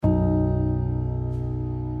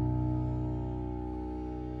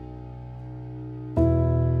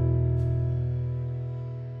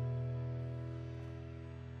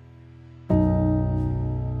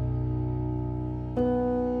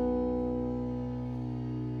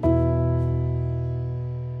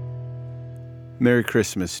Merry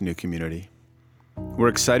Christmas, New Community. We're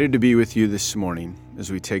excited to be with you this morning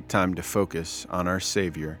as we take time to focus on our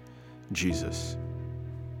Savior, Jesus.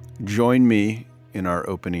 Join me in our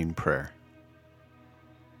opening prayer.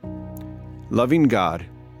 Loving God,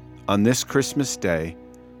 on this Christmas day,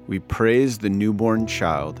 we praise the newborn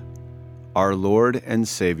child, our Lord and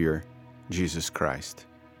Savior, Jesus Christ.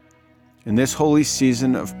 In this holy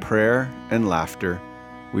season of prayer and laughter,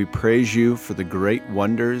 we praise you for the great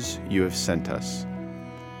wonders you have sent us,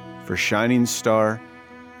 for shining star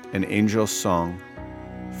and angel song,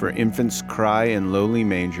 for infant's cry in lowly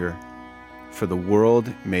manger, for the world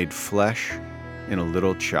made flesh in a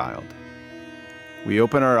little child. We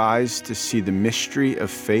open our eyes to see the mystery of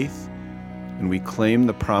faith, and we claim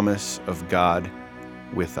the promise of God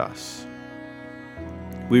with us.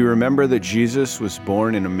 We remember that Jesus was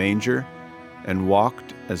born in a manger and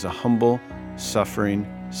walked as a humble, suffering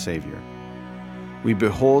Savior. We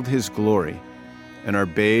behold his glory and are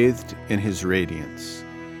bathed in his radiance.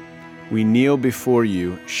 We kneel before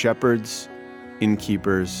you, shepherds,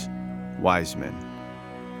 innkeepers, wise men.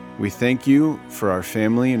 We thank you for our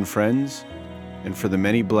family and friends and for the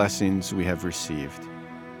many blessings we have received.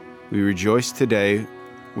 We rejoice today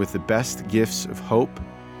with the best gifts of hope,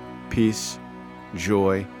 peace,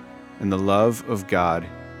 joy, and the love of God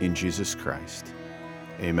in Jesus Christ.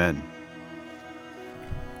 Amen.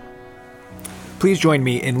 Please join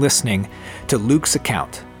me in listening to Luke's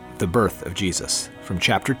account of the birth of Jesus from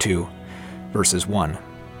chapter 2, verses 1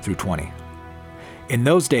 through 20. In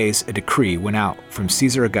those days, a decree went out from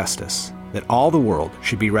Caesar Augustus that all the world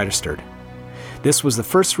should be registered. This was the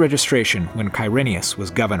first registration when Quirinius was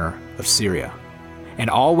governor of Syria, and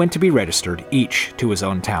all went to be registered, each to his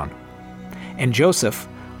own town. And Joseph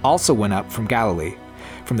also went up from Galilee,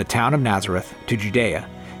 from the town of Nazareth to Judea,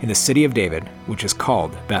 in the city of David, which is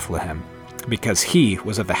called Bethlehem, because he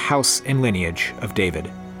was of the house and lineage of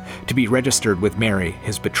David, to be registered with Mary,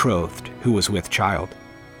 his betrothed, who was with child.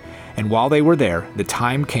 And while they were there, the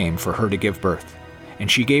time came for her to give birth. And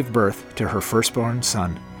she gave birth to her firstborn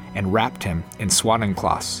son, and wrapped him in swaddling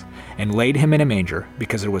cloths, and laid him in a manger,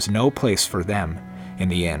 because there was no place for them in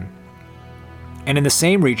the inn. And in the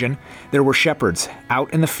same region there were shepherds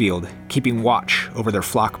out in the field, keeping watch over their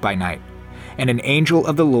flock by night. And an angel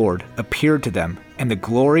of the Lord appeared to them, and the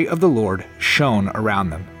glory of the Lord shone around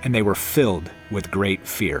them, and they were filled with great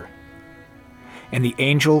fear. And the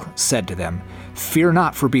angel said to them, "Fear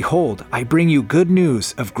not, for behold, I bring you good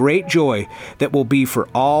news of great joy that will be for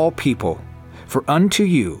all people. For unto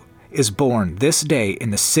you is born this day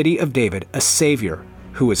in the city of David a Savior,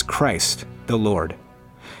 who is Christ the Lord.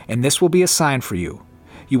 And this will be a sign for you.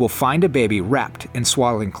 You will find a baby wrapped in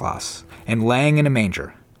swaddling cloths and laying in a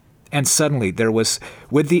manger." And suddenly there was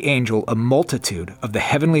with the angel a multitude of the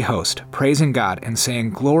heavenly host, praising God and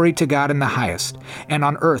saying, "Glory to God in the highest, and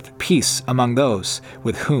on earth peace among those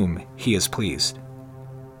with whom he is pleased."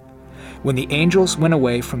 When the angels went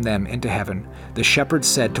away from them into heaven, the shepherds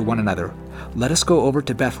said to one another, "Let us go over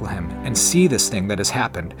to Bethlehem and see this thing that has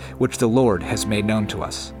happened, which the Lord has made known to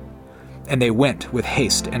us." And they went with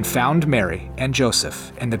haste and found Mary and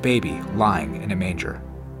Joseph and the baby lying in a manger.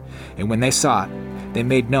 And when they saw it, they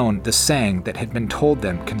made known the saying that had been told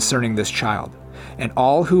them concerning this child. And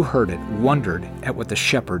all who heard it wondered at what the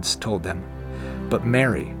shepherds told them. But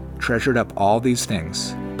Mary treasured up all these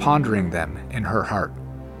things, pondering them in her heart.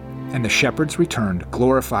 And the shepherds returned,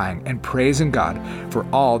 glorifying and praising God for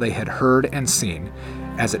all they had heard and seen,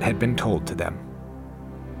 as it had been told to them.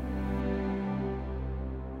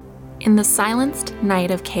 In the silenced night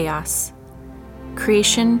of chaos,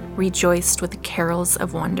 creation rejoiced with the carols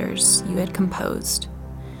of wonders you had composed,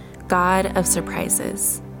 God of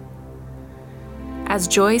surprises. As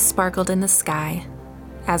joy sparkled in the sky,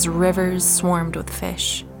 as rivers swarmed with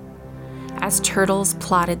fish, as turtles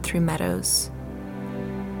plodded through meadows,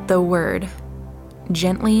 the Word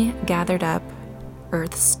gently gathered up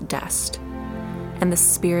earth's dust, and the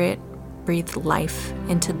Spirit breathed life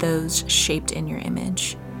into those shaped in your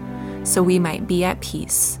image, so we might be at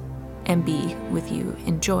peace and be with you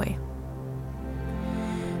in joy.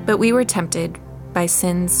 But we were tempted by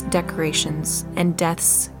sin's decorations and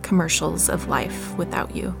death's commercials of life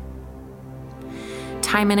without you.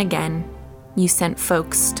 Time and again, you sent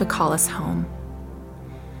folks to call us home.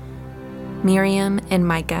 Miriam and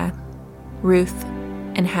Micah, Ruth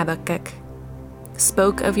and Habakkuk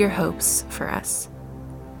spoke of your hopes for us.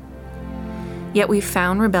 Yet we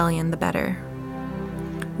found rebellion the better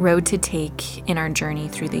road to take in our journey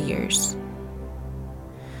through the years.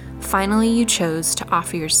 Finally, you chose to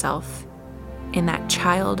offer yourself in that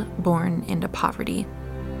child born into poverty,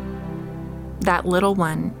 that little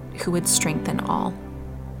one who would strengthen all.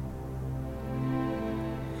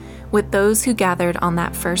 with those who gathered on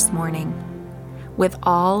that first morning, with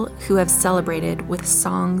all who have celebrated with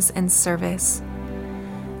songs and service,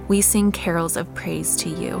 we sing carols of praise to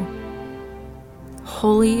you.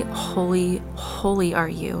 Holy, holy, holy are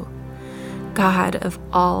you, God of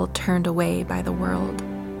all turned away by the world.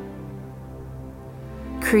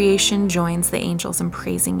 Creation joins the angels in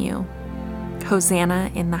praising you.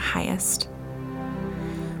 Hosanna in the highest.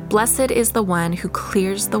 Blessed is the one who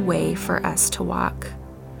clears the way for us to walk.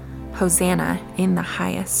 Hosanna in the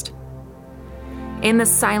highest. In the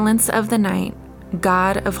silence of the night,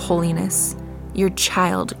 God of holiness, your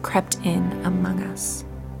child crept in among us.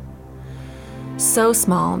 So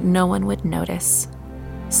small, no one would notice.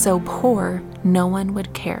 So poor, no one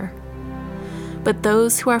would care. But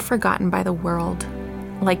those who are forgotten by the world,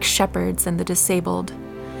 like shepherds and the disabled,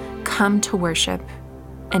 come to worship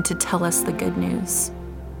and to tell us the good news.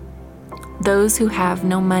 Those who have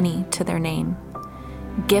no money to their name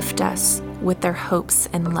gift us with their hopes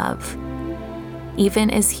and love, even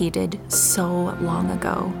as he did so long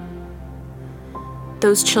ago.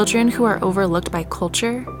 Those children who are overlooked by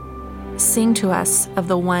culture sing to us of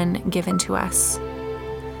the one given to us,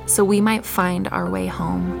 so we might find our way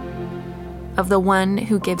home, of the one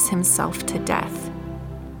who gives himself to death,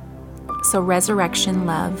 so resurrection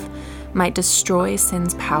love might destroy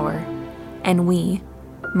sin's power, and we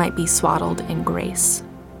might be swaddled in grace.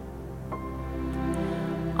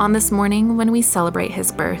 On this morning when we celebrate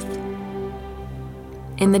his birth,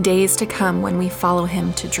 in the days to come when we follow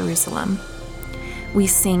him to Jerusalem, we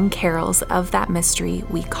sing carols of that mystery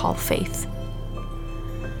we call faith.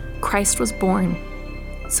 Christ was born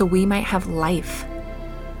so we might have life.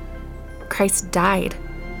 Christ died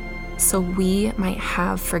so we might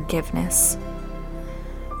have forgiveness.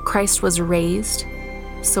 Christ was raised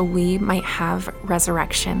so we might have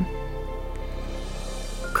resurrection.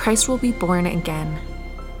 Christ will be born again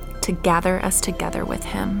to gather us together with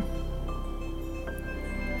him.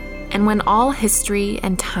 And when all history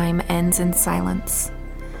and time ends in silence,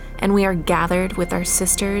 and we are gathered with our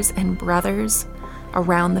sisters and brothers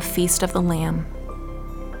around the feast of the Lamb,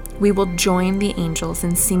 we will join the angels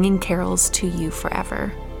in singing carols to you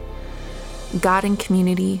forever. God in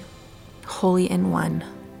community, holy in one.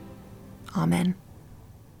 Amen.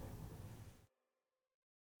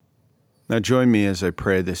 Now join me as I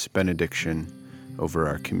pray this benediction over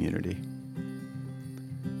our community.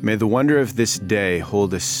 May the wonder of this day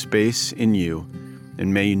hold a space in you,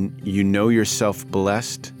 and may you know yourself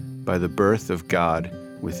blessed by the birth of God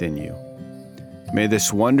within you. May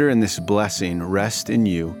this wonder and this blessing rest in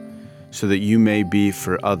you so that you may be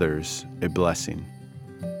for others a blessing.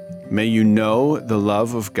 May you know the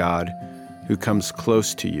love of God who comes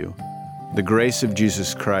close to you, the grace of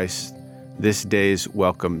Jesus Christ, this day's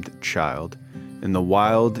welcomed child, and the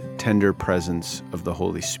wild, tender presence of the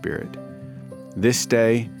Holy Spirit, this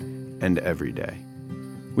day and every day.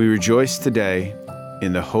 We rejoice today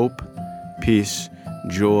in the hope, peace,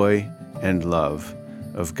 joy, and love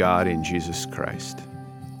of God in Jesus Christ.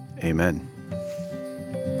 Amen.